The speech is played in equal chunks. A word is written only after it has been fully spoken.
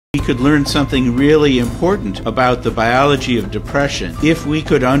We could learn something really important about the biology of depression if we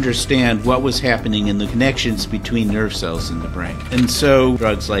could understand what was happening in the connections between nerve cells in the brain. And so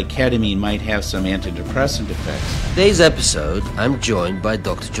drugs like ketamine might have some antidepressant effects. Today's episode, I'm joined by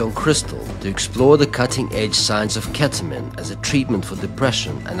Dr. John Krystal to explore the cutting-edge science of ketamine as a treatment for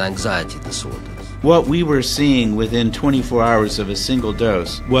depression and anxiety disorders. What we were seeing within 24 hours of a single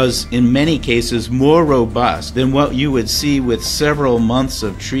dose was, in many cases, more robust than what you would see with several months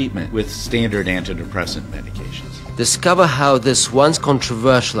of treatment with standard antidepressant medications. Discover how this once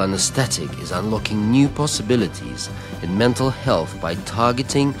controversial anesthetic is unlocking new possibilities in mental health by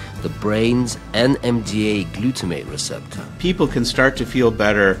targeting the brain's NMDA glutamate receptor. People can start to feel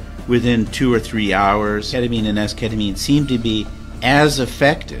better within 2 or 3 hours. Ketamine and esketamine seem to be as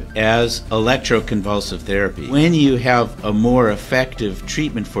effective as electroconvulsive therapy. When you have a more effective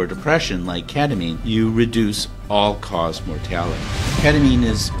treatment for depression like ketamine, you reduce all-cause mortality. Ketamine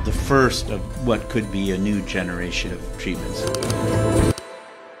is the first of what could be a new generation of treatments.